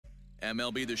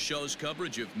MLB The Show's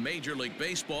coverage of Major League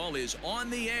Baseball is on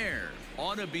the air.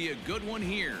 Ought to be a good one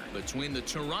here between the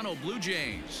Toronto Blue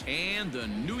Jays and the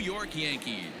New York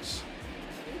Yankees.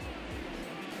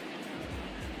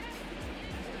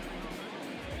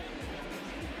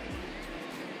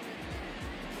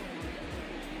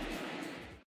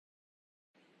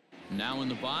 Now in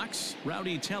the box,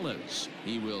 Rowdy Tellez.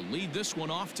 He will lead this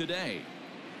one off today.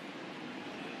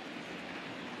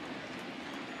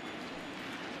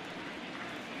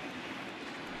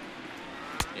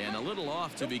 And a little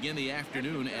off to begin the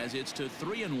afternoon as it's to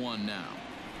 3-1 now.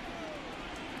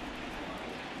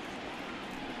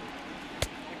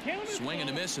 Swing and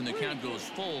a miss, and the count goes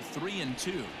full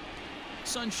 3-2.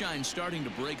 Sunshine starting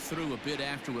to break through a bit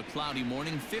after a cloudy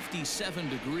morning. 57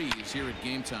 degrees here at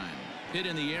game time. Hit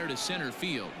in the air to center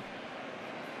field.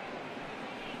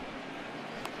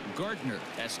 Gardner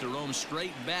has to roam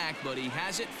straight back, but he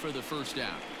has it for the first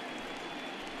out.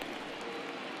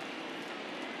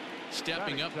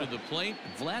 Stepping up to the plate,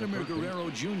 Vladimir Guerrero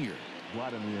Jr.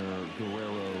 Vladimir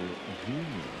Guerrero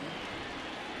Jr.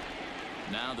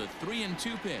 Now the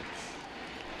 3-2 pitch.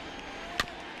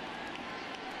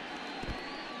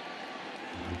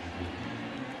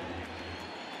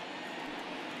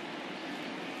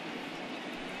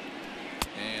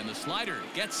 And the slider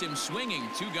gets him swinging.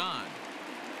 2 gone.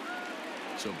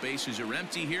 So bases are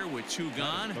empty here with 2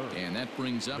 gone. And that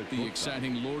brings up the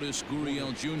exciting Lourdes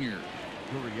Gurriel Jr.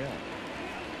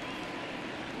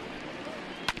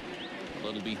 A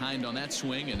little behind on that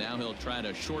swing, and now he'll try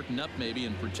to shorten up maybe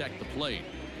and protect the plate.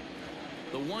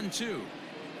 The 1-2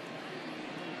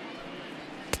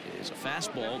 is a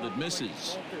fastball that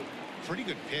misses. Pretty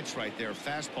good pitch right there.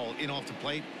 Fastball in off the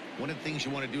plate. One of the things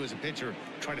you want to do as a pitcher,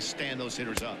 try to stand those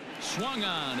hitters up. Swung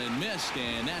on and missed,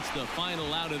 and that's the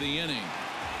final out of the inning.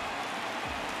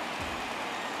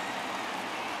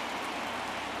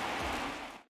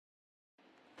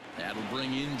 That'll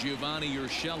bring in Giovanni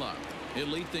Urshela. He'll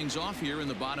lead things off here in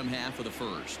the bottom half of the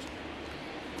first.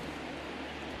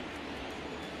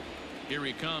 Here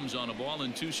he comes on a ball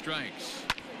and 2 strikes.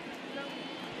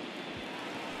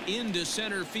 Into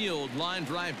center field, line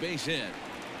drive, base hit.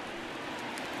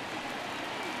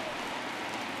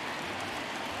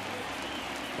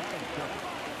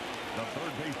 The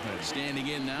third baseman. Standing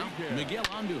in now, Miguel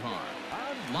Andujar.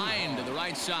 Line to the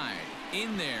right side.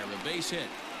 In there, a base hit.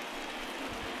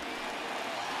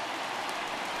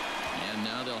 And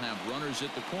now they'll have runners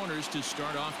at the corners to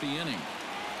start off the inning.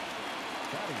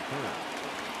 Batting third,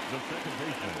 the second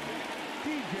baseman,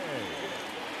 DJ.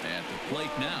 At the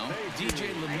plate now,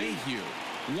 DJ LeMahieu.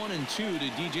 1-2 to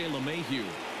DJ LeMahieu.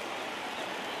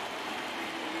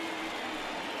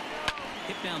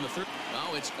 Hit down the third.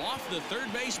 Oh, it's off the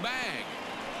third base bag.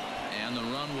 And the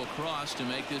run will cross to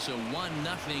make this a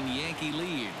 1-0 Yankee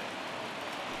lead.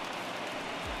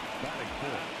 Batting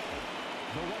fourth.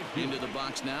 Into the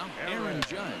box now, Aaron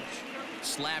Judge.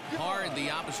 Slapped hard the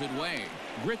opposite way.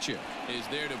 Grichuk is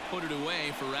there to put it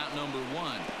away for out number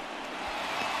 1.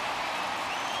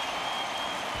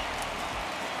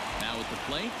 Now at the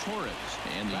plate, Torres.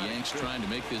 And the Yanks trying to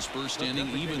make this first inning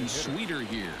even sweeter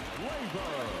here.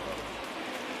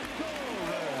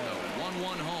 The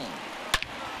 1-1 home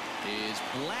is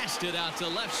blasted out to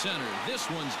left center. This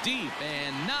one's deep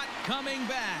and not coming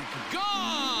back.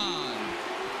 Gone!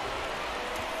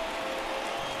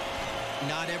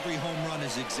 Not every home run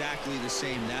is exactly the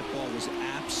same. That ball was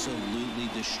absolutely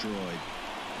destroyed.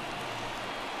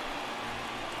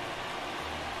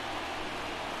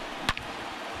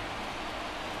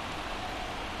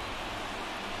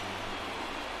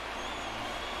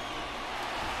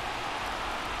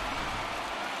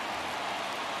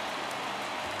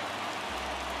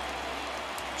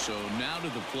 So now to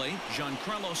the plate,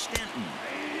 Giancarlo Stanton.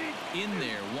 In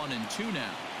there, 1-2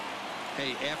 now.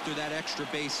 Hey, after that extra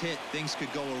base hit, things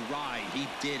could go awry. He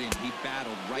didn't. He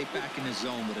battled right back in his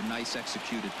zone with a nice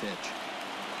executed pitch.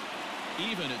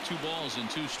 Even at 2 balls and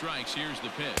 2 strikes, here's the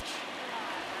pitch.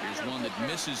 Here's one that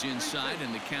misses inside,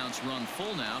 and the counts run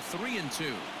full now.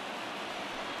 3-2.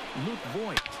 Luke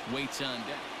Voigt waits on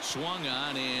deck. Swung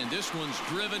on, and this one's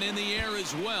driven in the air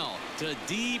as well to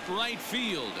deep right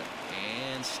field.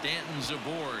 And Stanton's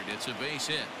aboard. It's a base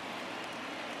hit.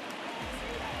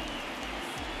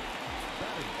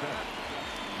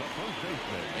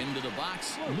 Into the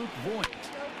box, Luke Voigt.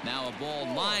 Now a ball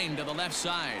lined to the left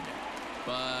side.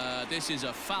 But this is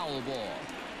a foul ball.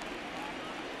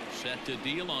 Set to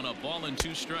deal on a ball and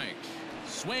 2 strikes.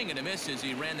 Swing and a miss as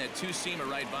he ran that 2-seamer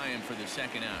right by him for the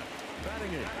second out.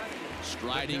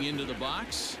 Striding into the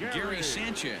box, Gary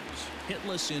Sanchez.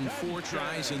 Hitless in 4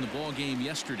 tries in the ball game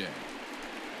yesterday.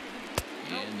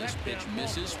 And this pitch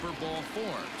misses for ball 4.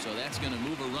 So that's going to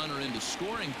move a runner into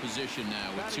scoring position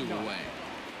now with 2 away.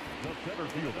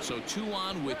 So 2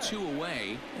 on with 2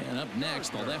 away. And up next,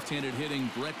 the left-handed hitting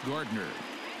Brett Gardner.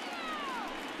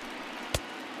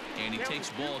 And he takes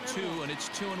ball 2, and it's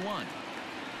 2-1.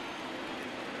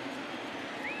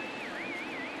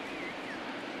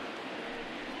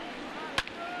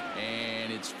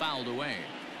 And it's fouled away.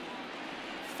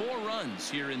 4 runs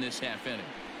here in this half inning.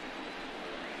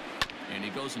 And he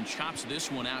goes and chops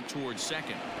this one out towards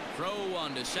second. Throw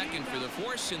on to second for the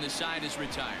force, and the side is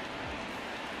retired.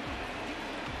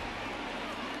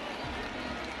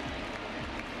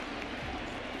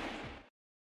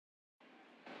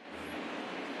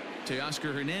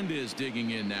 Teoscar Hernandez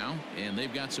digging in now, and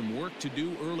they've got some work to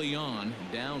do early on.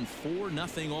 Down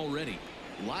 4-0 already.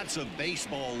 Lots of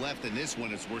baseball left in this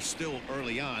one as we're still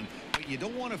early on, but you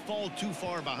don't want to fall too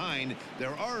far behind.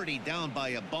 They're already down by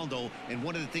a bundle, and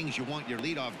one of the things you want your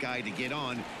leadoff guy to get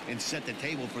on and set the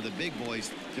table for the big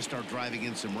boys to start driving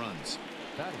in some runs.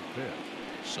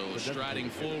 So striding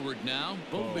forward now,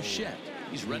 Bo Bichette.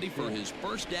 He's ready for his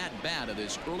first at-bat of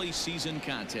this early season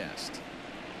contest.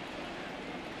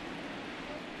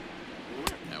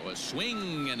 Now a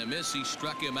swing and a miss. He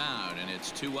struck him out, and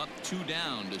it's 2 up, 2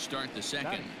 down to start the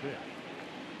second.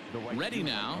 Ready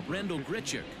now, Randall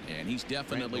Grichuk, and he's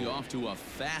definitely off to a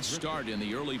fast start in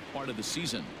the early part of the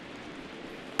season.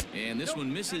 And this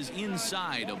one misses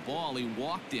inside a ball. He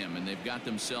walked him, and they've got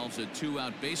themselves a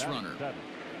 2-out base runner.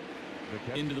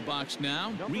 Into the box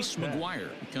now, Reese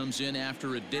McGuire. He comes in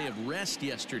after a day of rest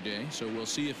yesterday, so we'll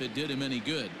see if it did him any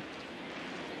good.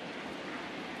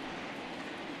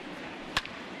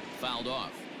 Fouled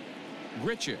off.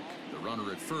 Grichuk, the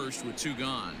runner at first with 2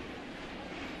 gone.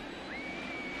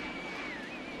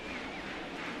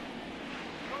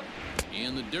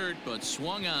 In the dirt, but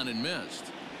swung on and missed.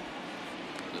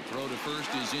 The throw to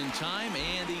first is in time,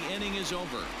 and the inning is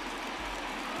over.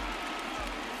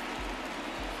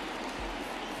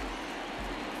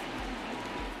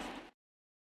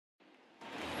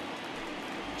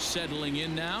 Settling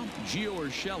in now, Gio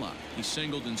Urshela. He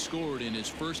singled and scored in his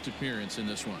first appearance in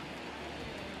this one.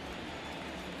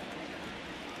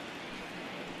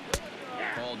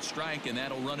 Called strike, and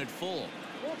that'll run it full.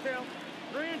 Full count,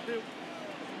 3-2.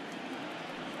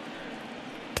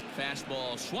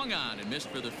 Fastball swung on and missed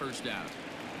for the first out.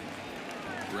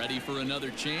 Ready for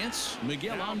another chance,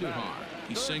 Miguel Andujar.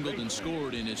 He singled and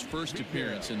scored in his first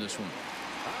appearance in this one.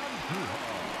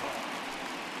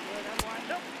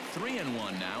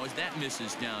 3-1 now as that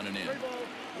misses down and in.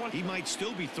 He might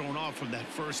still be thrown off from that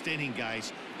first inning,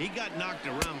 guys. He got knocked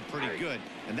around pretty good,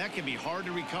 and that can be hard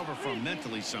to recover from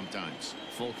mentally sometimes.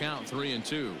 Full count,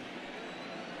 3-2.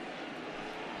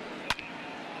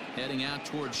 Heading out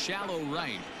towards shallow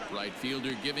right. Right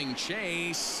fielder giving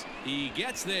chase. He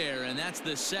gets there, and that's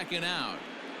the second out.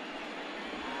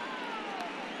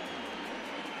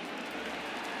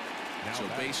 So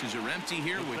bases are empty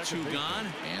here with 2 gone,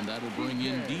 and that'll bring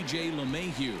in DJ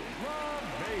LeMahieu.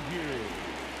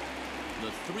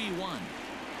 The 3-1.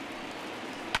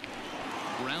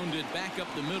 Grounded back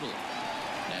up the middle.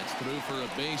 That's through for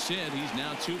a base hit. He's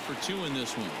now 2 for 2 in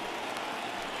this one.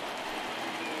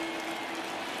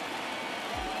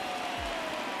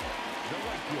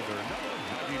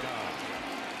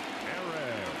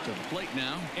 To the plate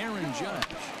now, Aaron Judge.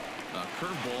 A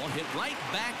curveball hit right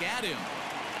back at him.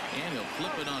 And he'll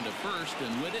flip it onto first,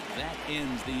 and with it, that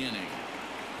ends the inning.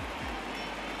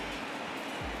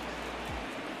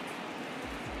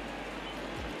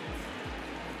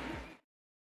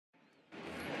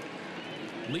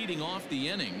 Leading off the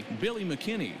inning, Billy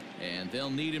McKinney, and they'll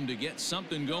need him to get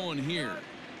something going here.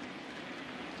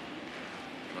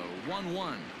 The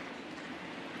 1-1.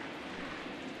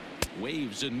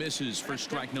 Waves and misses for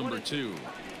strike number 2.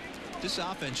 This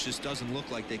offense just doesn't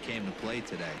look like they came to play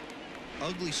today.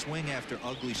 Ugly swing after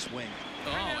ugly swing.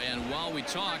 Oh, and while we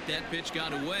talked, that pitch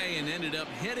got away and ended up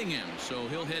hitting him. So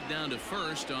he'll head down to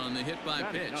first on the hit by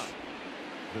pitch.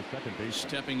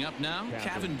 Stepping up now,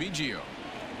 Kevin Biggio.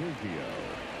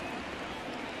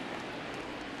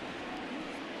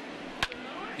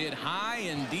 Hit high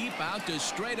and deep out to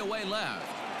straightaway left.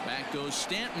 Back goes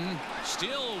Stanton,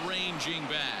 still ranging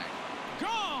back.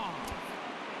 Gone!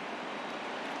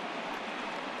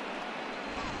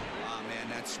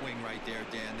 That swing right there,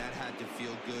 Dan, that had to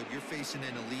feel good. You're facing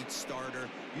an elite starter.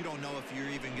 You don't know if you're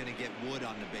even going to get wood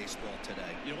on the baseball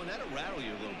today. You know, and that'll rattle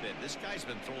you a little bit. This guy's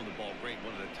been throwing the ball great,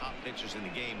 one of the top pitchers in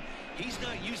the game. He's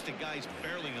not used to guys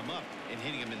barreling him up and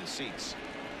hitting him in the seats.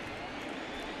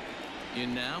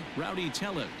 In now, Rowdy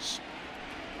Tellez.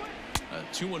 A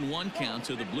 2-1 count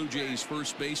to the Blue Jays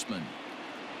first baseman.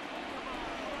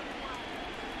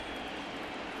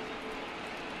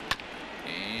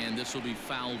 this will be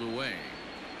fouled away.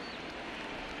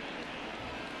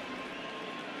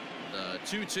 The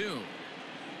 2-2.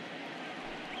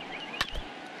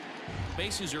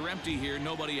 Bases are empty here,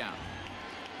 nobody out.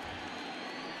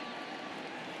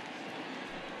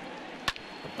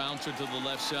 A bouncer to the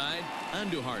left side.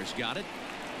 Andujar's got it.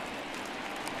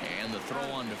 And the throw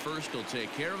on to first will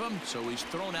take care of him, so he's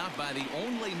thrown out by the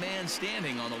only man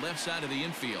standing on the left side of the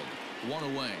infield. One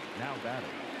away. Now batting.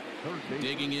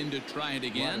 Digging in to try it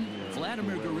again,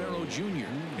 Vladimir Guerrero Jr.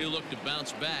 He'll look to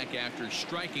bounce back after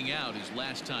striking out his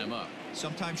last time up.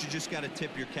 Sometimes you just got to tip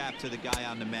your cap to the guy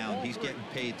on the mound. He's getting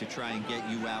paid to try and get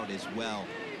you out as well.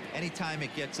 Anytime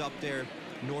it gets up there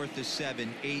north of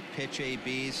 7, 8 pitch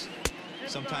ABs,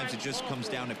 sometimes it just comes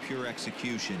down to pure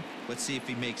execution. Let's see if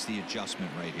he makes the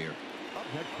adjustment right here.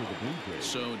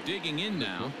 So digging in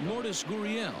now, Lourdes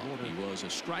Gurriel. He was a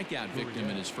strikeout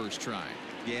victim in his first try.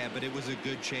 Yeah, but it was a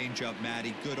good changeup,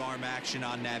 Matty. Good arm action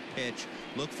on that pitch.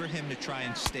 Look for him to try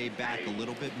and stay back a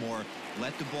little bit more.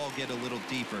 Let the ball get a little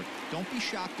deeper. Don't be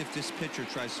shocked if this pitcher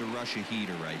tries to rush a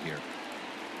heater right here.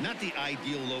 Not the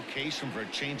ideal location for a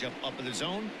changeup up in the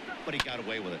zone, but he got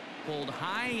away with it. Pulled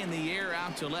high in the air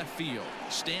out to left field.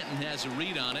 Stanton has a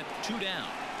read on it. 2 down.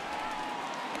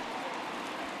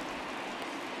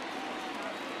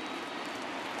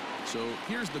 So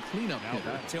here's the cleanup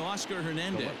hitter, Teoscar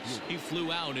Hernandez. He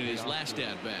flew out in his last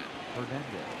at-bat.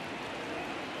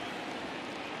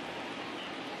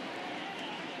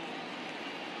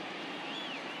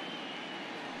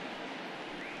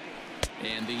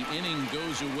 And the inning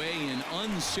goes away in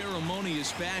unceremonious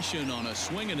fashion on a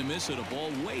swing and a miss at a ball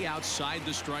way outside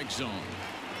the strike zone.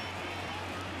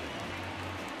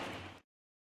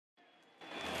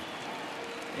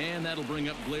 And that'll bring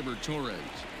up Gleyber Torres.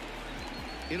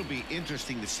 It'll be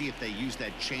interesting to see if they use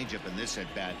that changeup in this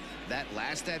at-bat. That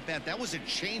last at-bat, that was a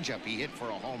changeup he hit for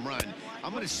a home run.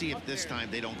 I'm going to see if this time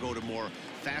they don't go to more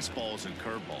fastballs and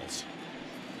curveballs.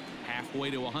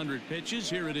 Halfway to 100 pitches.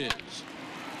 Here it is.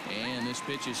 And this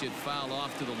pitch is hit foul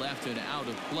off to the left and out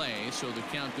of play, so the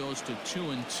count goes to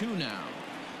 2-2 now.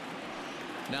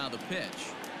 Now the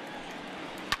pitch.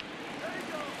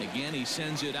 Again, he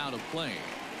sends it out of play.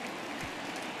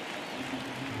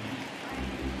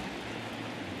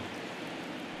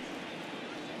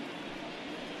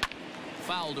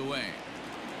 Fouled away.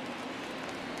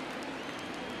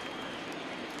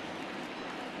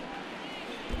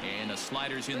 And the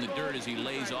slider's in the dirt as he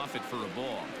lays off it for a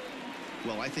ball.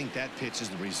 Well, I think that pitch is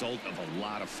the result of a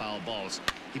lot of foul balls.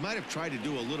 He might have tried to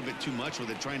do a little bit too much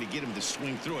with it, trying to get him to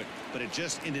swing through it, but it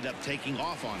just ended up taking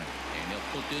off on him. And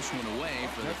he'll put this one away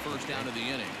for the first out of the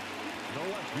inning.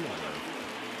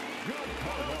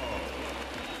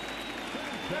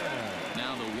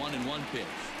 Now the 1-1 pitch.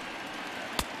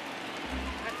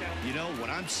 You know,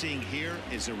 what I'm seeing here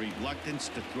is a reluctance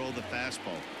to throw the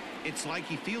fastball. It's like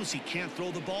he feels he can't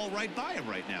throw the ball right by him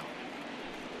right now.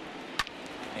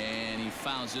 And he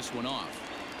fouls this one off.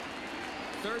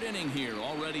 Third inning here,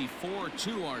 already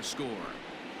 4-2 our score.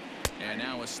 And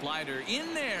now a slider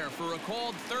in there for a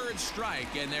called third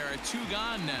strike, and there are 2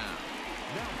 gone now.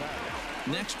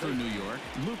 Next for New York,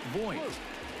 Luke Voigt.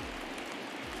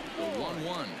 The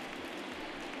 1-1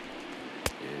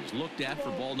 is looked at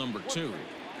for ball number 2.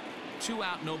 2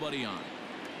 out, nobody on.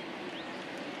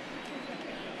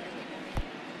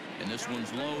 And this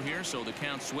one's low here, so the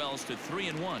count swells to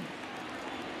 3-1.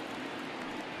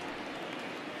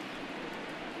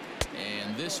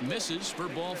 And this misses for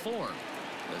ball 4.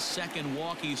 The second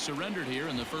walk he surrendered here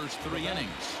in the first 3 innings.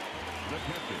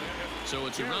 So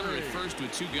it's a runner at first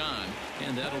with 2 gone,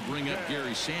 and that'll bring up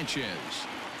Gary Sanchez.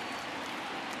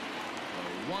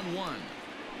 1-1.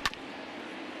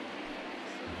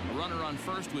 A runner on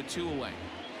first with 2 away.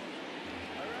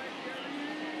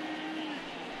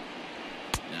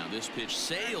 Now this pitch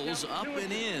sails up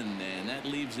and in, and that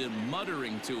leaves him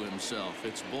muttering to himself.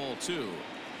 It's ball 2.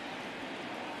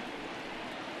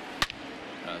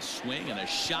 A swing and a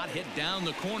shot hit down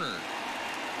the corner.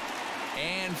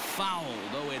 And foul,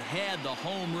 though it had the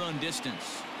home run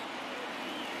distance.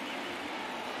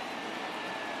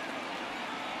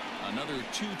 Another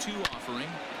 2-2 offering.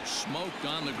 Smoked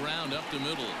on the ground up the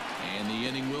middle. And the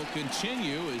inning will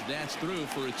continue as that's through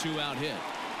for a 2-out hit.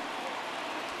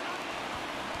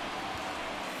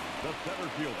 The center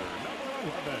fielder,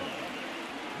 number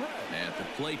 11. At the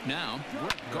plate now,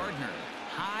 Gardner.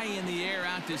 High in the air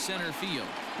out to center field.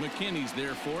 McKinney's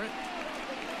there for it.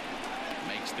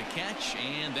 Makes the catch,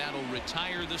 and that'll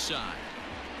retire the side.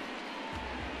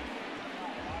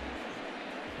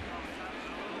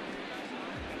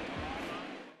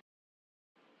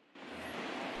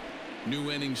 New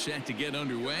inning set to get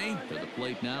underway. To the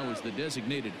plate now is the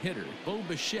designated hitter, Bo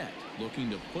Bichette, looking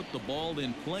to put the ball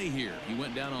in play here. He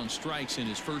went down on strikes in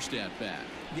his first at-bat.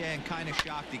 Yeah, and kind of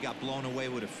shocked he got blown away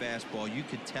with a fastball. You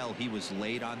could tell he was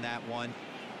late on that one.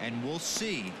 And we'll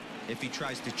see if he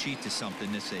tries to cheat to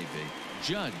something this AB.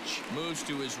 Judge moves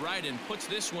to his right and puts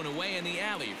this one away in the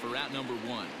alley for out number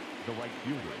 1. The right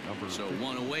fielder, number So 15.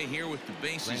 one away here with the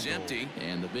bases Randall. empty.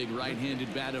 And the big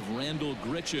right-handed bat of Randall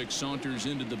Grichuk saunters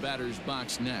into the batter's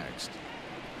box next.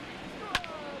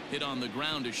 Hit on the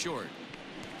ground to short.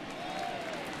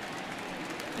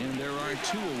 And there are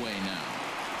 2 away now.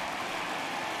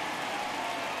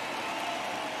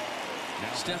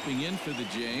 Stepping in for the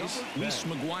Jays, Reese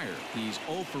McGuire. He's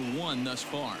 0 for 1 thus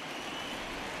far.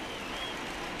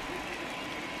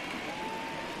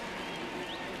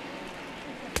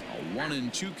 A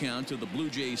 1-2 count to the Blue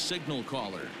Jays signal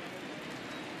caller.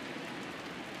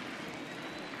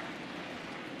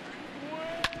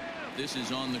 This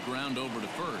is on the ground over to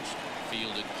first.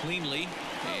 Fielded cleanly,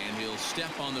 and he'll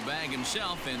step on the bag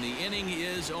himself, and the inning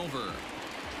is over.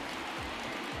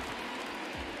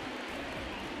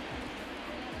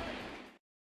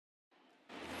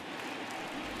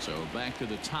 So back to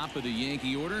the top of the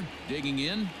Yankee order. Digging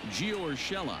in, Gio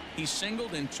Urshela. He's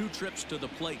singled in 2 trips to the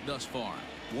plate thus far.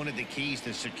 One of the keys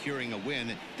to securing a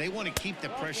win, they want to keep the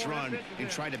pressure on and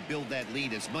try to build that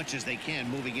lead as much as they can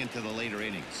moving into the later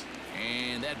innings.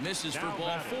 And that misses for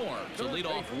ball 4. It's a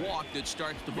leadoff walk that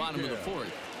starts the bottom of the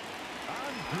 4th.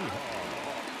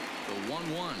 The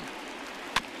 1-1.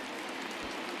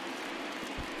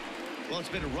 Well, it's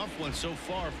been a rough one so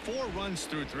far. 4 runs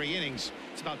through 3 innings.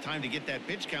 It's about time to get that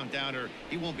pitch count down, or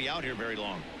he won't be out here very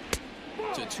long.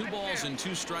 To 2 balls and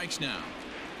 2 strikes now.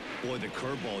 Boy, the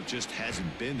curveball just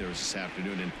hasn't been there this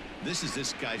afternoon, and this is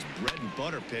this guy's bread and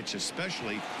butter pitch,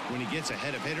 especially when he gets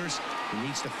ahead of hitters. He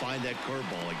needs to find that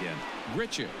curveball again.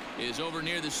 Grichuk is over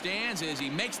near the stands as he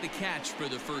makes the catch for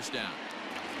the first down.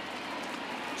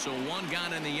 So 1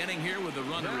 gone in the inning here with the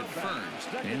runner at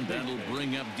first, and that'll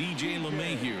bring up DJ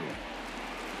LeMahieu.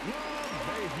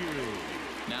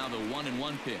 Now the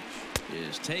 1-1 pitch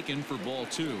is taken for ball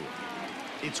 2.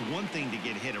 It's one thing to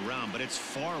get hit around, but it's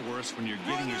far worse when you're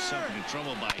getting yourself into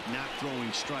trouble by not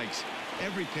throwing strikes.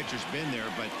 Every pitcher's been there,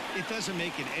 but it doesn't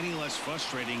make it any less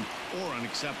frustrating or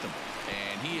unacceptable.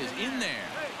 And he is in there.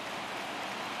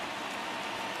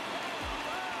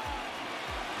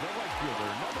 The right fielder,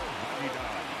 number 99,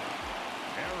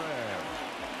 Aaron Judge.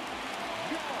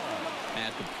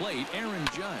 At the plate, Aaron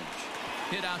Judge.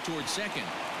 Hit out towards second.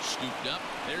 Scooped up.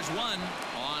 There's one.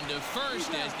 On to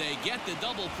first as they get the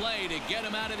double play to get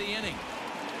him out of the inning.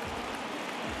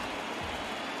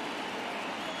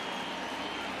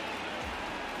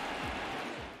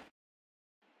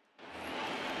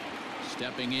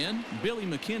 Stepping in, Billy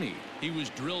McKinney. He was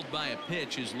drilled by a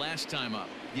pitch his last time up.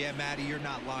 Yeah, Matty, you're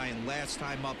not lying. Last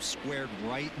time up, squared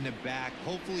right in the back.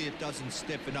 Hopefully it doesn't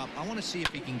stiffen up. I want to see if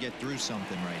he can get through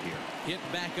something right here. Hit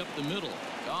back up the middle.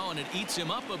 Oh, and it eats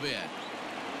him up a bit.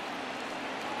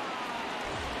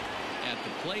 At the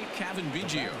plate, Kevin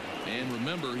Biggio. And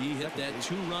remember, he hit that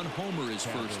 2-run homer his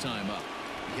first time up.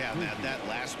 Yeah, Matt, that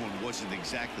last one wasn't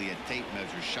exactly a tape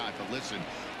measure shot, but listen,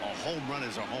 a home run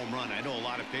is a home run. I know a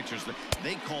lot of pitchers,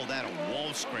 they call that a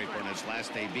wall scraper in his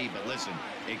last AB, but listen,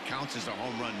 it counts as a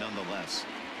home run nonetheless.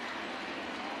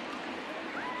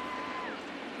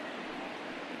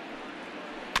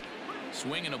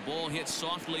 Swinging a ball hit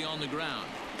softly on the ground.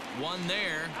 1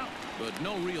 there, but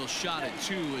no real shot at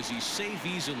 2 as he's safe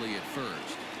easily at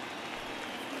first.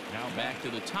 Now back to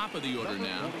the top of the order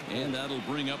now, and that'll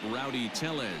bring up Rowdy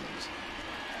Tellez.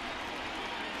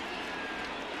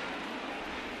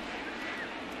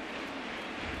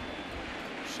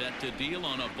 Set to deal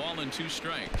on a ball and 2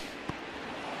 strikes.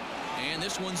 And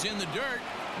this one's in the dirt,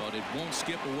 but it won't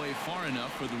skip away far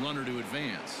enough for the runner to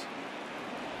advance.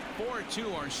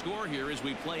 4-2 our score here as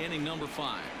we play inning number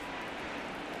 5.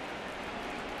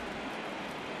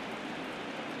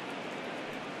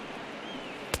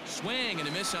 Swing and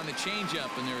a miss on the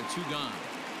changeup, and there are 2 gone.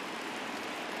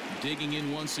 Digging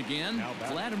in once again,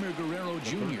 Vladimir Guerrero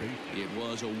Jr. It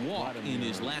was a walk in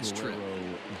his last trip.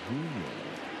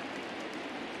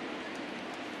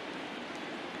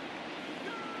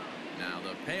 Now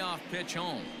the payoff pitch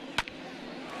home.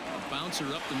 A bouncer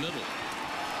up the middle.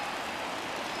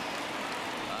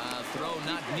 Throw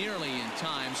not nearly in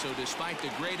time, so despite the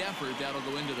great effort, that'll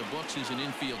go into the books as an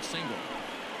infield single.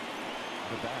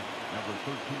 The bat, number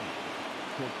 13,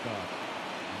 shortstop,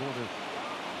 Lourdes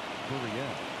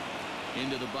Gurriel.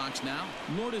 Into the box now,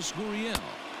 Lourdes Gurriel.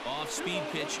 Off-speed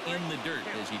pitch in the dirt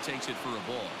as he takes it for a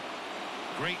ball.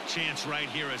 Great chance right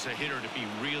here as a hitter to be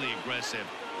really aggressive.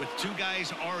 With two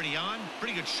guys already on,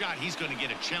 pretty good shot. He's going to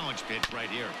get a challenge pitch right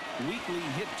here. Weekly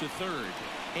hit to third.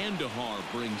 Andahar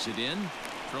brings it in.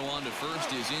 Throw on to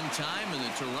first is in time, and the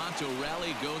Toronto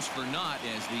rally goes for naught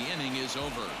as the inning is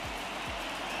over.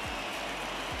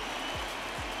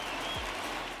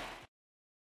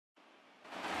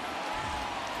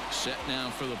 Set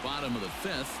now for the bottom of the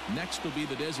fifth. Next will be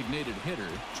the designated hitter,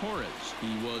 Torres.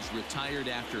 He was retired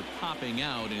after popping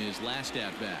out in his last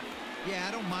at-bat. Yeah,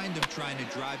 I don't mind him trying to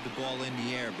drive the ball in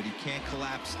the air, but he can't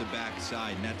collapse the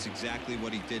backside, and that's exactly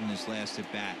what he did in his last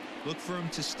at-bat. Look for him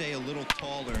to stay a little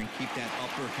taller and keep that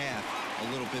upper half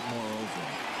a little bit more over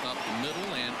him. Up the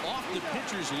middle and off the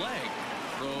pitcher's leg.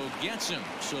 Throw gets him,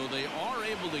 so they are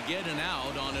able to get an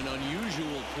out on an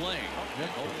unusual play.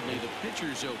 Hopefully the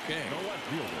pitcher's okay.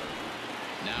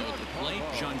 Now at the plate,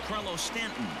 Giancarlo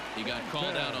Stanton. He got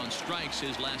called out on strikes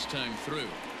his last time through.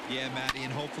 Yeah, Matty,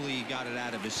 and hopefully he got it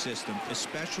out of his system.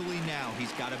 Especially now,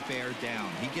 he's got to bear down.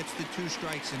 He gets the 2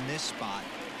 strikes in this spot,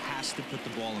 has to put the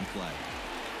ball in play.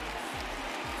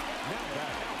 Now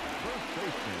back, first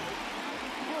baseman.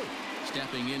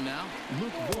 Stepping in now,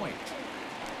 Luke Voigt.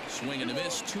 Swing and a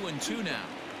miss, 2-2 now.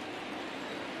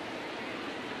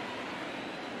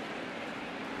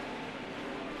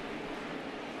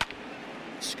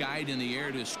 Skied in the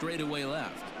air to straightaway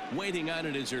left. Waiting on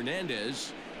it is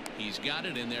Hernandez. He's got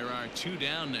it, and there are 2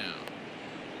 down now.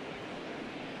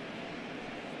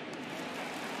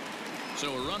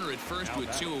 So a runner at first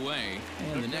with 2 away.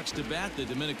 And the next to bat, the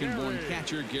Dominican-born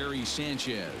catcher Gary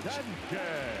Sanchez.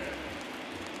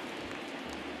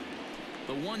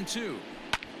 The 1-2.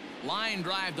 Line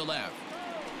drive to left.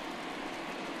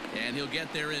 And he'll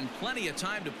get there in plenty of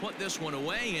time to put this one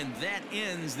away, and that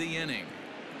ends the inning.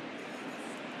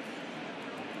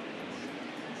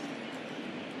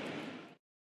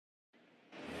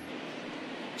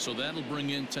 So that'll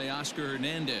bring in Teoscar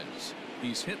Hernandez.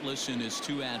 He's hitless in his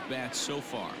 2 at-bats so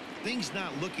far. Things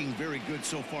not looking very good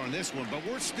so far in this one, but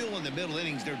we're still in the middle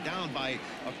innings. They're down by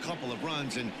a couple of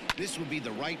runs, and this would be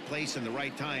the right place and the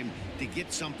right time to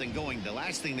get something going. The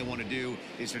last thing they want to do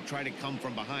is to try to come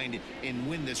from behind and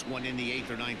win this one in the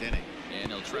 8th or 9th inning.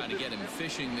 And they'll try to get him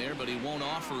fishing there, but he won't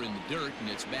offer in the dirt,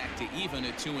 and it's back to even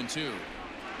at 2-2.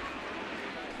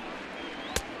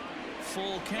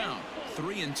 Full count,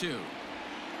 3-2.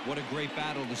 What a great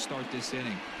battle to start this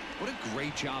inning. What a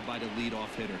great job by the leadoff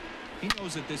hitter. He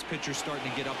knows that this pitcher's starting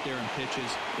to get up there in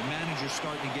pitches. The manager's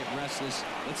starting to get restless.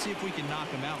 Let's see if we can knock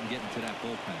him out and get into that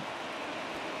bullpen.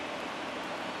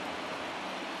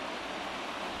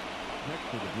 Next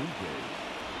to the Blue Jays,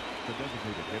 the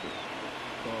designated hitter,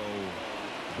 Bo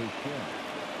Bichette.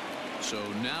 So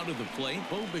now to the plate,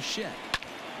 Bo Bichette.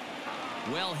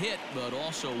 Well hit, but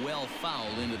also well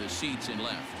fouled into the seats and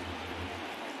left.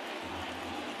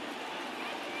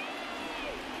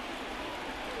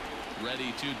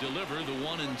 Ready to deliver the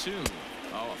 1-2.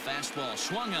 Oh, a fastball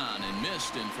swung on and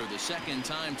missed, and for the second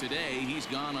time today, he's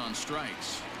gone on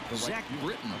strikes. Zach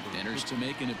Britton enters to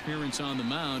make an appearance on the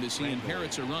mound as he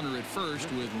inherits a runner at first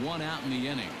with 1 out in the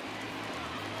inning.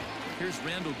 Here's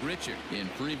Randall Grichuk. In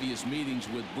previous meetings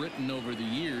with Britton over the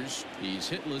years, he's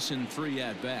hitless in 3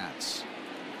 at-bats.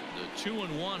 The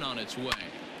 2-1 on its way.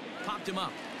 Popped him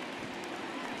up.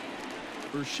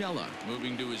 Urshela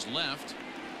moving to his left.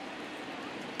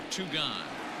 2 gone.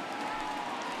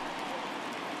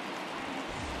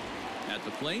 At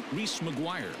the plate, Reese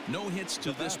McGuire. No hits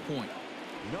to this point.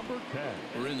 Number 10.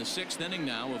 We're in the 6th inning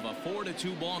now of a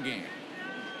 4-2 ball game.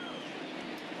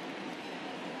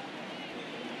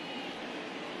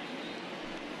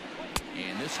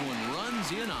 And this one runs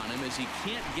in on him as he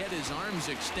can't get his arms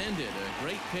extended. A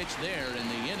great pitch there, and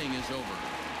the inning is over.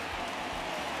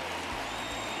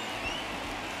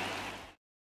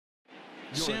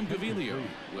 Sam Gaviglio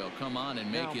will come on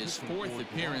and make his 4th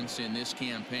appearance in this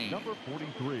campaign. Number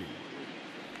 43.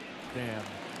 Sam.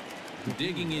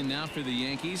 Digging in now for the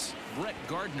Yankees, Brett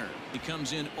Gardner. He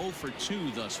comes in 0 for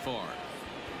 2 thus far.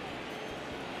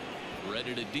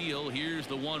 Ready to deal. Here's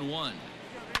the 1-1.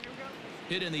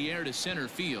 Hit in the air to center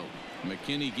field.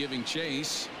 McKinney giving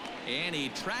chase, and he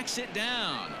tracks it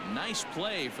down. Nice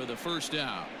play for the first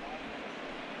out.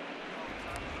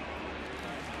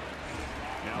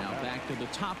 Now back to the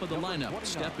top of the lineup.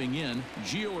 Stepping in,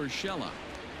 Gio Urshela.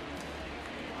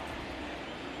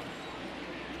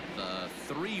 The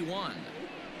 3-1.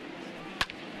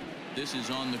 This is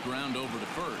on the ground over to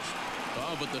first.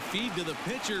 Oh, but the feed to the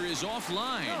pitcher is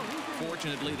offline.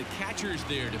 Fortunately, the catcher's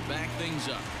there to back things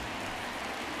up.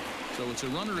 So it's a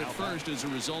runner at first as a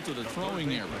result of the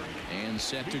throwing error. And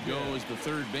set to go as the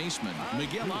 3rd baseman,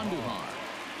 Miguel Andujar.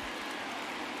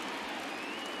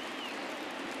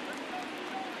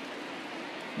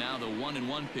 Now the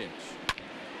 1-1 pitch.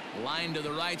 Line to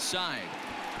the right side,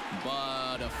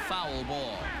 but a foul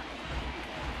ball.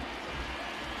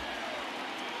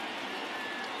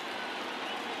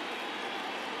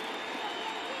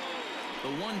 The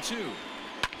 1-2.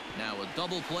 Now a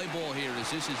double play ball here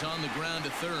as this is on the ground to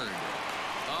third.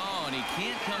 Oh, and he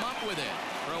can't come up with it.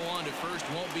 Throw on to first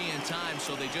won't be in time,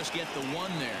 so they just get the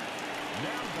one there.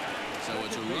 So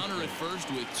it's a runner at first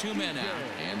with 2 men out,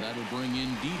 and that'll bring in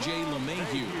DJ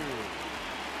LeMahieu.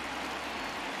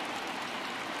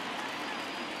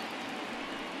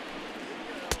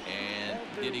 And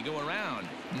did he go around?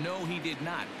 No, he did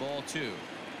not. Ball 2.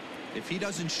 If he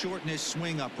doesn't shorten his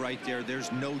swing up right there,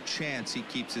 there's no chance he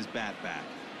keeps his bat back.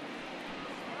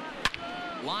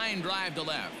 Line drive to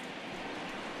left.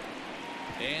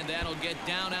 And that'll get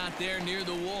down out there near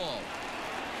the wall.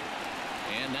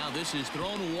 And now this is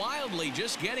thrown wildly,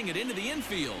 just getting it into the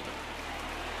infield.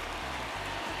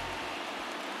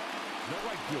 The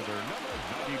right fielder, number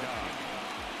 99,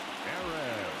 Aaron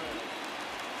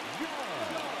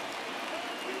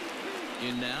Judge.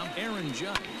 In now, Aaron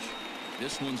Judge.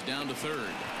 This one's down to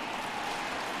third.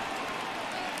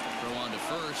 Throw on to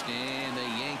first, and the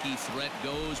Yankee threat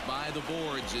goes by the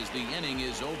boards as the inning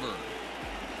is over.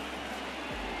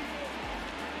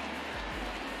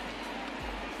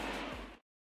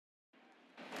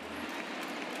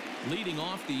 Leading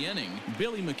off the inning,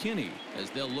 Billy McKinney, as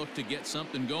they'll look to get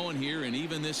something going here and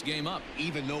even this game up.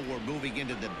 Even though we're moving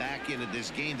into the back end of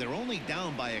this game, they're only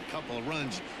down by a couple of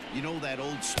runs. You know that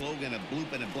old slogan, a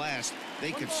bloop and a blast.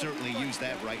 They could certainly use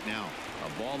that right now. A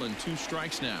ball and 2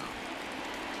 strikes now.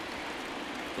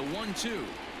 The 1-2.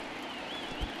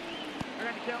 I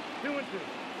got to count 2-2.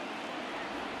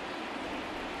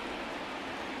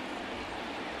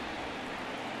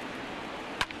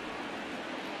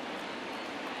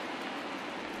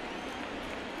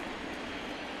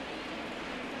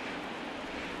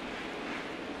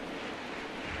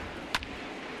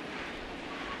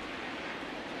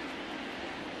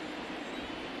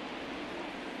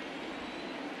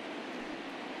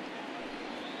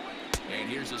 And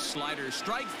here's a slider.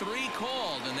 Strike 3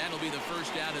 called, and that'll be the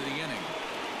first out of the inning.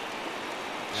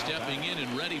 Stepping in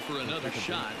and ready for another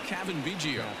shot, Kevin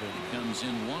Biggio comes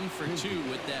in 1 for 2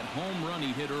 with that home run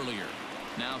he hit earlier.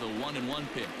 Now the 1-1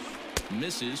 pitch.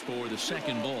 Misses for the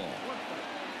second ball.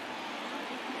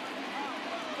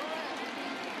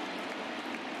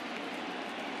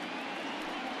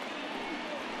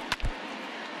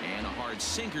 And a hard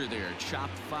sinker there,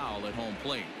 chopped foul at home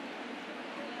plate.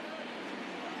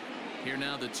 Here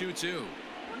now the 2-2.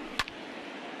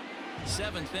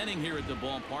 7th inning here at the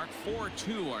ballpark.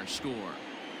 4-2 our score.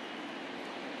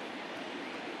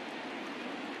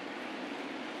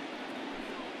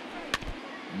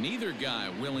 Neither guy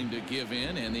willing to give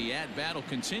in, and the at-bat will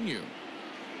continue.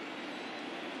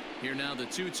 Here now the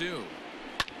 2-2.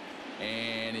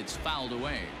 And it's fouled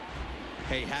away.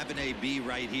 Hey, have an AB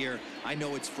right here. I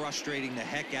know it's frustrating the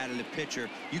heck out of the pitcher.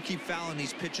 You keep fouling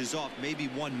these pitches off, maybe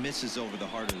one misses over the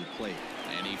heart of the plate.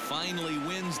 And he finally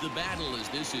wins the battle as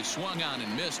this is swung on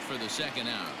and missed for the second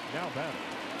out. Now batting.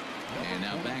 And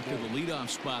now back to the leadoff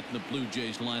spot in the Blue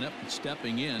Jays lineup.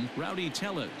 Stepping in, Rowdy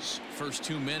Tellez. First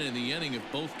 2 men in the inning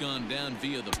have both gone down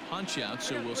via the punch out,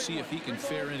 so we'll see if he can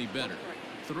fare any better.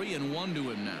 3-1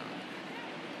 to him now.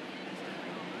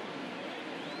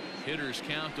 Hitters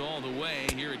count all the way.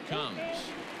 Here it comes.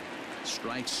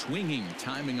 Strike swinging,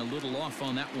 timing a little off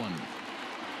on that one.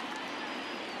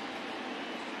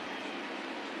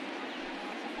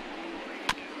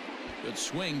 Good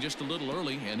swing just a little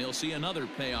early, and he'll see another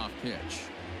payoff pitch.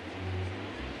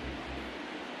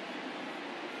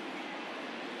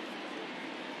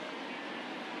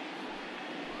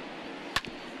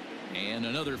 And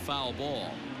another foul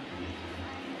ball.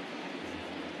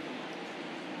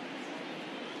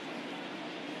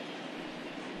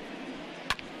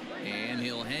 And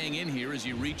he'll hang in here as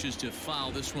he reaches to foul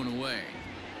this one away.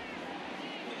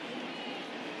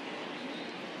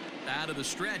 Out of the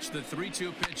stretch, the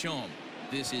 3-2 pitch home.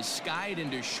 This is skied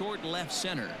into short left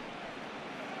center.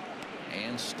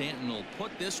 And Stanton will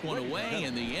put this one away,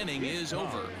 and the inning is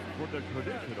over. For the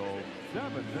traditional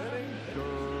 7th inning stretch.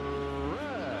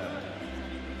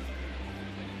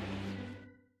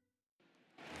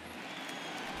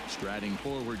 Striding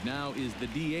forward now is the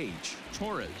DH,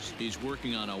 Torres. He's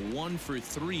working on a 1 for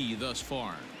 3 thus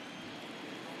far.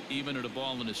 Even at a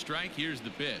ball and a strike, here's the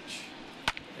pitch.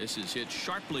 This is hit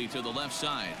sharply to the left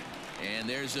side. And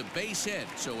there's a base hit,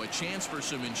 so a chance for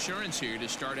some insurance here to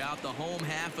start out the home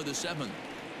half of the 7th.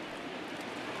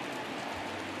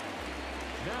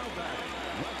 Now batting,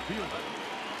 left fielder,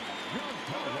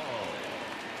 Giancarlo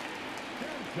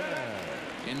 10.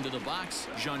 Into the box,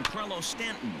 Giancarlo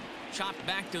Stanton. Chopped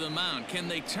back to the mound. Can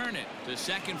they turn it to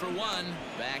second for one?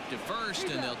 Back to first,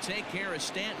 and they'll take care of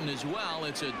Stanton as well.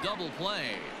 It's a double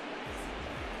play.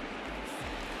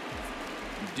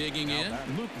 Digging in,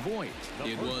 Luke Voigt.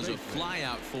 It was a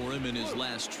flyout for him in his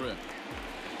last trip.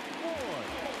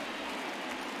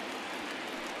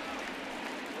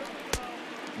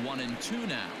 1-2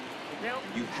 now.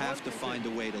 You have to find a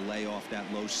way to lay off that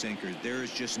low sinker. There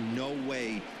is just no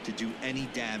way to do any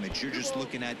damage. You're just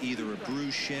looking at either a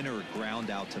bruised shin or a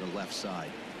ground out to the left side.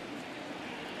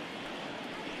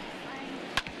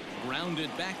 Grounded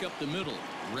back up the middle.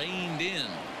 Reined in.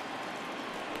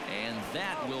 And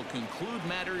that will conclude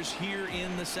matters here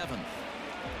in the 7th.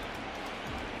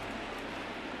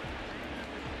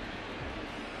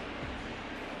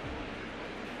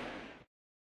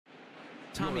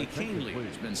 Tommy Kahnle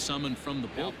has been summoned from the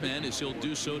bullpen as he'll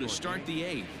do so to start the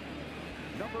 8th.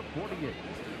 Number 48.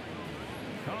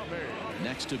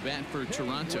 Next to bat for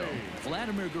Toronto,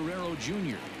 Vladimir Guerrero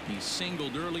Jr. He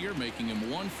singled earlier, making him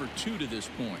 1 for 2 to this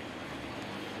point.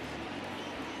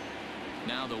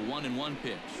 Now the 1-1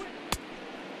 pitch.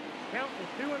 Count is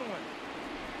 2-1.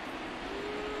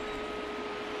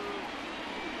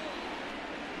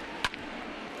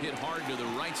 Hit hard to the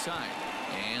right side.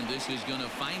 And this is going to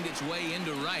find its way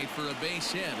into right for a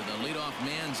base hit. The leadoff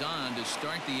man's on to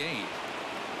start the 8th.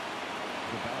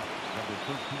 The bat, number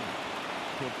 13.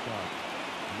 Shortstop.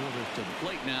 To the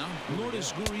plate now,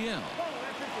 Lourdes Gurriel.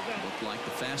 Looked like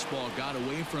the fastball got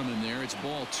away from him there. It's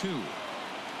ball 2.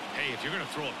 Hey, if you're going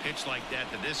to throw a pitch like that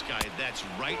to this guy, that's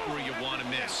right where you want to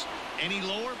miss. Any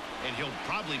lower, and he'll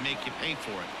probably make you pay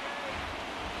for it.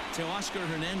 Teoscar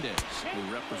Hernandez,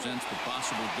 who represents the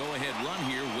possible go-ahead run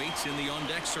here, waits in the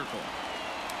on-deck circle.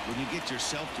 When you get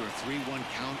yourself to a 3-1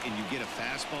 count and you get a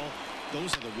fastball,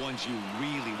 those are the ones you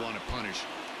really want to punish.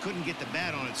 Couldn't get the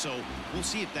bat on it, so we'll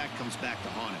see if that comes back to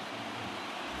haunt him.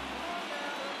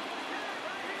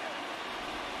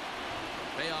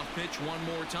 Payoff pitch one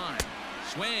more time.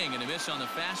 Swing and a miss on the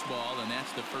fastball, and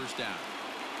that's the first out.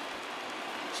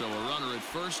 So a runner at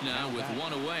first now with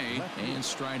 1 away, and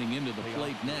striding into the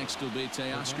plate next will be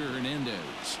Teoscar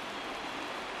Hernandez.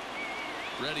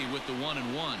 Ready with the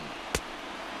 1-1.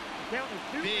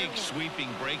 Big sweeping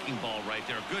breaking ball right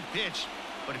there. A good pitch,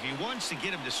 but if he wants to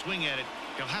get him to swing at it,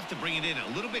 he'll have to bring it in a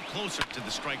little bit closer to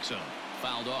the strike zone.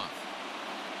 Fouled off.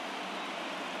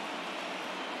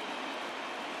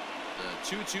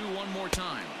 The 2-2 one more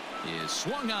time. Is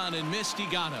swung on and missed. He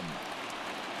got him.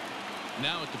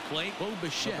 Now at the plate, Bo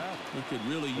Bichette. He could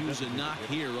really use a knock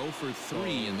here. 0 for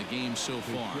 3 in the game so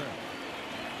far.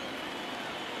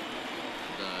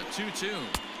 The 2-2.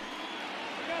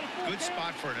 Good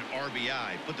spot for an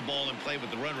RBI. Put the ball in play with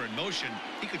the runner in motion.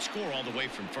 He could score all the way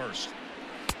from first.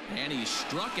 And he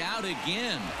struck out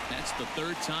again. That's the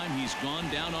 3rd time he's gone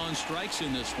down on strikes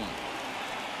in this one.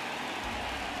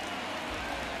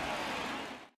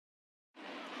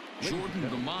 Jordan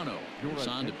Romano is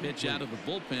on to pitch out of the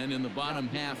bullpen in the bottom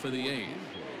half of the 8th.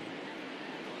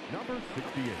 Number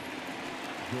 68.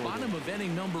 Bottom of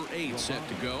inning number 8 set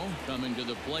to go. Coming to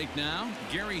the plate now,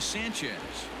 Gary Sanchez.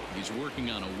 He's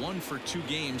working on a 1 for 2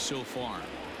 game so far.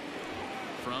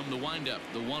 From the windup,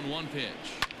 the 1-1 pitch.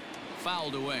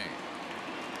 Fouled away.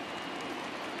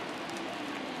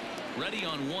 Ready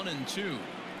on 1-2.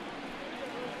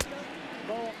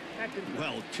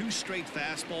 Well, 2 straight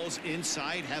fastballs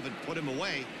inside haven't put him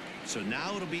away. So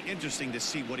now it'll be interesting to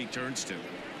see what he turns to.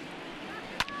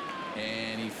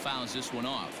 And he fouls this one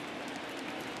off.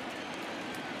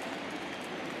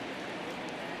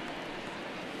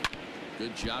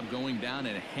 Good job going down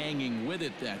and hanging with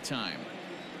it that time.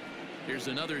 Here's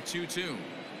another 2-2.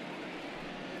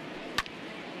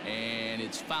 And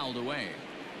it's fouled away.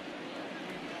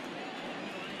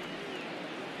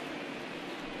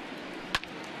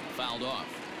 Fouled off.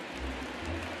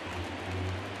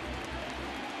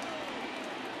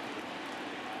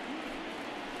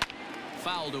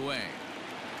 Fouled away.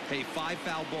 Hey, 5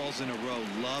 foul balls in a row.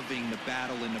 Loving the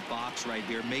battle in the box right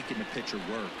here, making the pitcher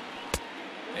work.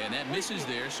 And that misses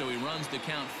there, so he runs the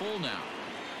count full now.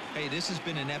 Hey, this has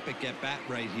been an epic at-bat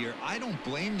right here. I don't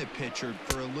blame the pitcher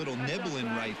for a little nibbling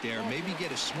right there. Maybe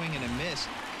get a swing and a miss.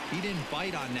 He didn't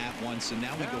bite on that one, so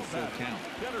now we go full count.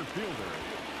 Center fielder.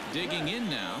 Digging in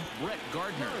now, Brett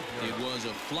Gardner. It was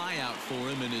a flyout for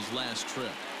him in his last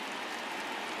trip.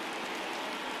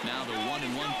 Now the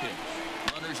 1-1 pitch.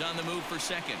 Runners on the move for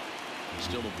second.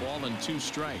 Still a ball and 2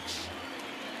 strikes.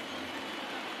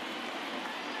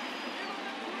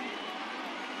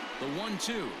 The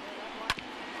 1-2.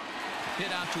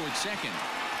 Hit out towards second.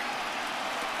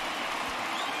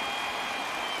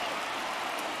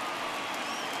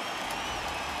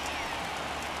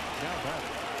 Now batting,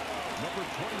 number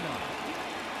 29.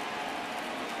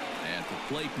 At the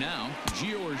plate now,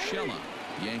 Gio Urshela,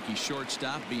 Yankee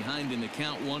shortstop, behind in the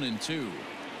count 1-2.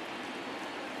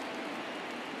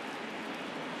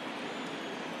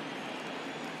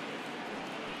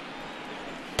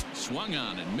 Swung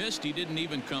on and missed. He didn't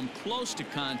even come close to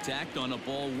contact on a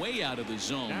ball way out of the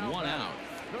zone. Now One batting, out.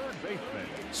 third baseman.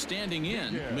 Standing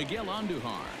in, Miguel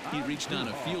Andujar. He reached on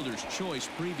a fielder's choice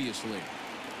previously.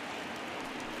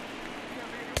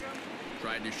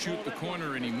 Tried to shoot the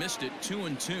corner and he missed it.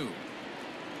 2-2.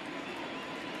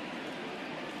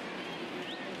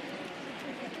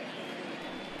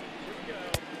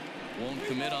 Won't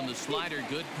commit on the slider.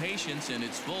 Good patience, and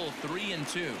it's full.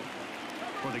 3-2.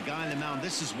 For the guy on the mound,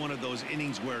 this is one of those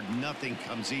innings where nothing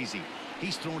comes easy.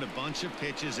 He's thrown a bunch of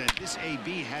pitches, and this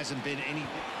AB hasn't been any.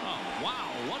 Oh, wow,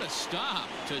 what a stop.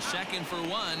 To second for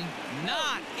one.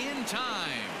 Not in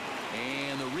time.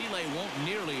 And the relay won't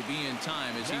nearly be in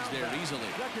time as he's there easily.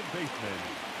 Second baseman,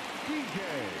 DJ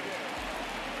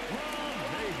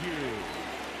Mayhew.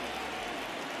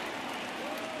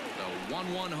 The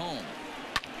 1-1 home.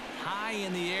 High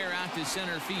in the air out to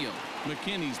center field.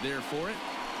 McKinney's there for it.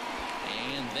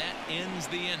 And that ends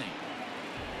the inning.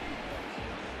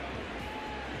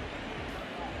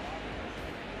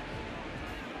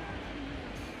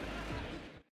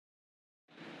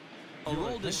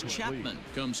 Aroldis Chapman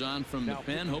comes on from the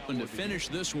pen, hoping to finish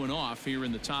this one off here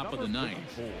in the top of the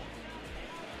ninth.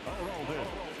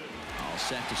 All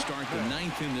set to start the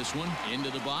ninth in this one.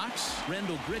 Into the box,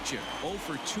 Rendell Grichuk. 0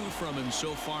 for 2 from him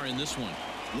so far in this one.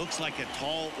 Looks like a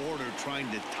tall order trying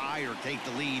to tie or take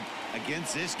the lead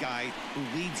against this guy who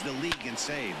leads the league in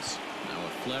saves. Now a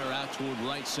flare out toward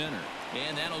right center.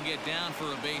 And that'll get down for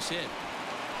a base hit.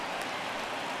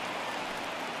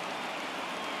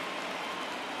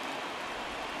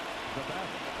 The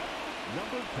batter,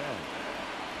 number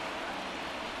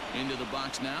 10. Into the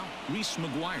box now, Reese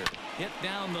McGuire. Hit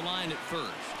down the line at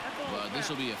first. But this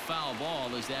will be a foul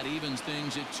ball as that evens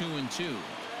things at 2-2.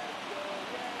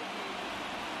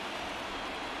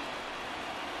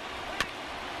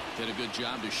 Did a good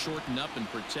job to shorten up and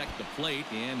protect the plate,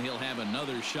 and he'll have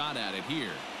another shot at it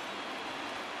here.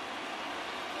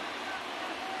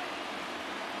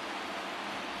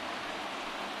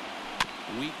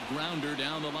 Weak grounder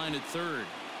down the line at third,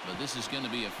 but this is going to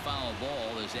be a foul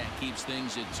ball as that keeps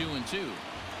things at 2-2.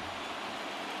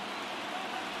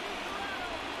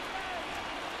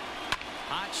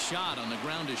 Hot shot on the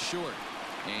ground is short.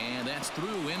 And that's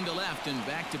through into left, and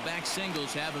back-to-back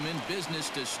singles have him in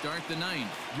business to start the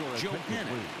ninth. Joe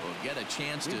Pennant will get a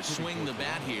chance to swing the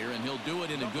bat here, and he'll do it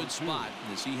in a good spot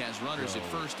as he has runners at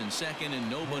first and second and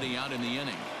nobody out in the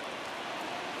inning.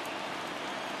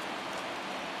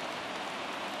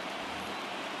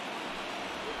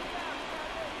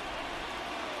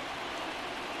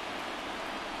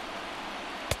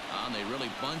 And they really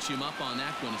bunch him up on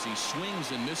that one as he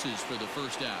swings and misses for the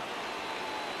first out.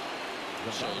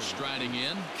 So striding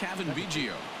in, Kevin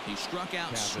Biggio. He struck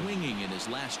out swinging in his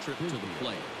last trip to the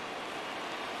plate.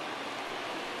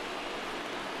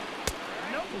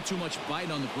 A little too much bite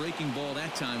on the breaking ball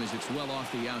that time as it's well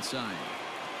off the outside.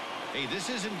 Hey, this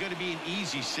isn't going to be an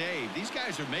easy save. These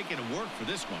guys are making it work for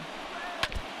this one.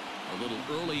 A little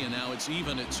early, and now it's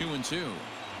even at 2-2.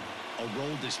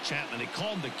 Aroldis Chapman, they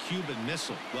call him the Cuban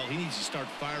Missile. Well, he needs to start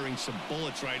firing some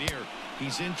bullets right here.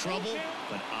 He's in trouble,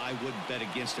 but I would bet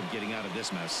against him getting out of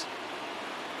this mess.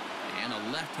 And a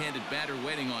left-handed batter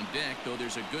waiting on deck, though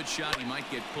there's a good shot he might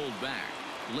get pulled back.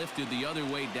 Lifted the other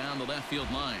way down the left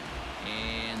field line.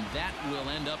 And that will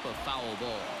end up a foul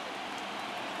ball.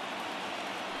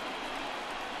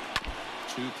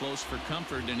 Too close for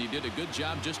comfort, and he did a good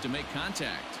job just to make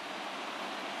contact.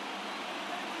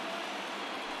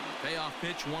 Payoff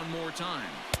pitch one more time.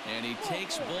 And he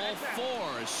takes ball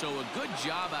 4. So a good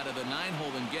job out of the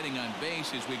 9-hole and getting on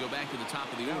base as we go back to the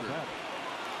top of the order.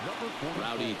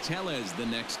 Rowdy Tellez the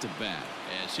next to bat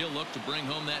as he'll look to bring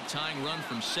home that tying run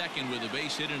from second with a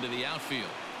base hit into the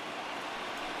outfield.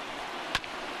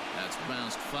 That's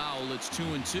bounced foul. It's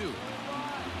 2-2.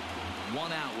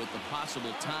 1 out with the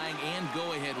possible tying and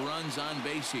go-ahead runs on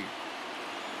base here.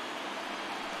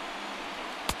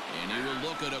 And he will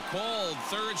look at a called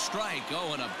third strike.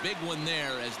 Oh, and a big one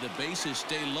there as the bases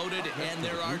stay loaded, and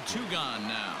there are 2 gone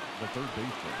now. The third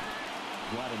baseman,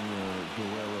 Vladimir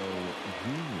Guerrero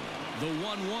Jr. The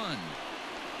 1-1.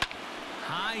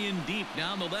 High and deep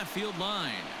down the left field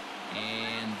line.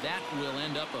 And that will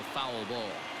end up a foul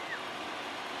ball.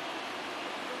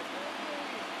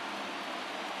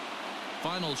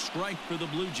 Final strike for the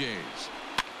Blue Jays.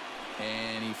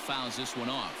 And he fouls this one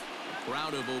off. A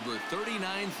crowd of over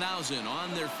 39,000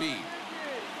 on their feet.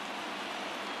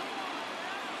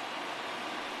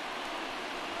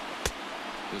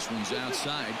 This one's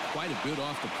outside, quite a bit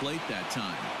off the plate that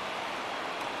time.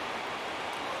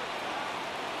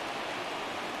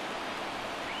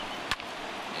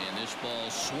 And this ball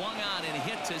swung on and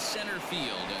hit to center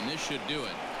field, and this should do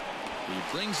it.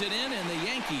 He brings it in, and the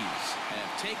Yankees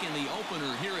have taken the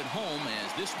opener here at home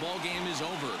as this ball game is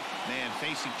over. Man,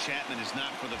 facing Chapman is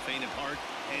not for the faint of heart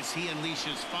as he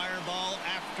unleashes fireball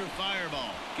after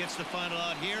fireball. Gets the final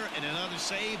out here and another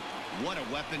save. What a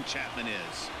weapon Chapman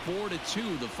is.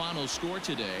 4-2 the final score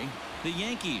today. The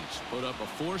Yankees put up a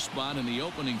 4 spot in the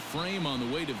opening frame on the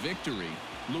way to victory.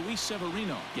 Luis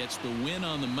Severino gets the win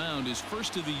on the mound, his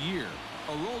first of the year.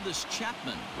 Aroldis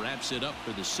Chapman wraps it up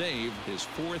for the save, his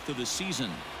 4th of the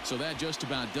season. So that just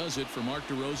about does it for Mark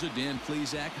DeRosa, Dan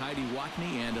Plesac, Heidi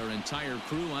Watney, and our entire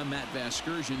crew. I'm Matt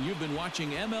Vasgersian. You've been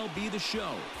watching MLB The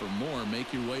Show. For more,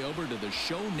 make your way over to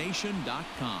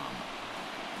theshownation.com.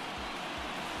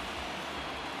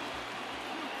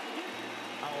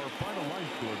 Our final line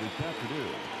score this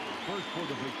afternoon. First for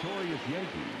the victorious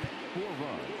Yankees, 4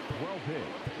 runs, 12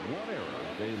 hits, 1 error.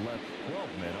 They left 12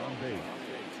 men on base.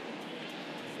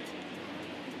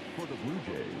 For the Blue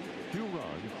Jays, 2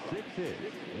 runs, 6 hits,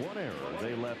 1 error.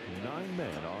 They left 9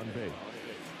 men on base.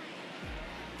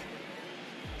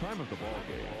 Time of the ball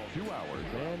game, 2 hours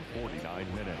and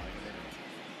 49 minutes.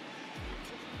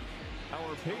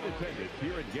 Our paid attendance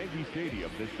here at Yankee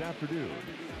Stadium this afternoon,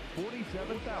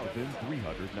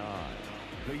 47,309.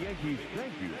 The Yankees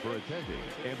thank you for attending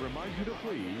and remind you to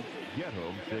please get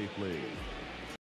home safely.